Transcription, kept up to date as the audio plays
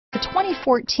The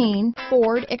 2014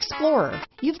 Ford Explorer.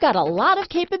 You've got a lot of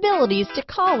capabilities to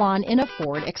call on in a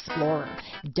Ford Explorer.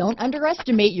 Don't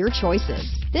underestimate your choices.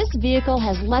 This vehicle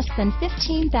has less than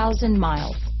 15,000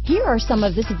 miles. Here are some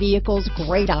of this vehicle's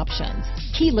great options: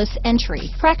 keyless entry,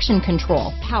 traction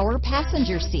control, power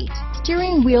passenger seat,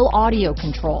 steering wheel audio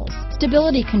controls,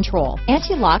 stability control,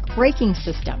 anti-lock braking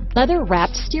system,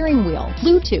 leather-wrapped steering wheel,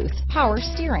 Bluetooth, power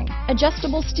steering,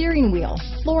 adjustable steering wheel,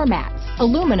 floor mats,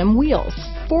 aluminum wheels,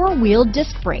 four-wheel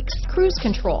disc brakes, cruise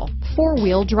control,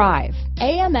 four-wheel drive,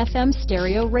 AM/FM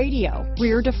stereo radio,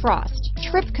 rear defrost,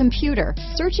 trip computer.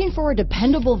 Searching for a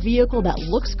dependable vehicle that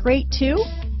looks great too?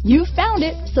 You found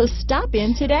it, so stop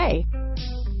in today.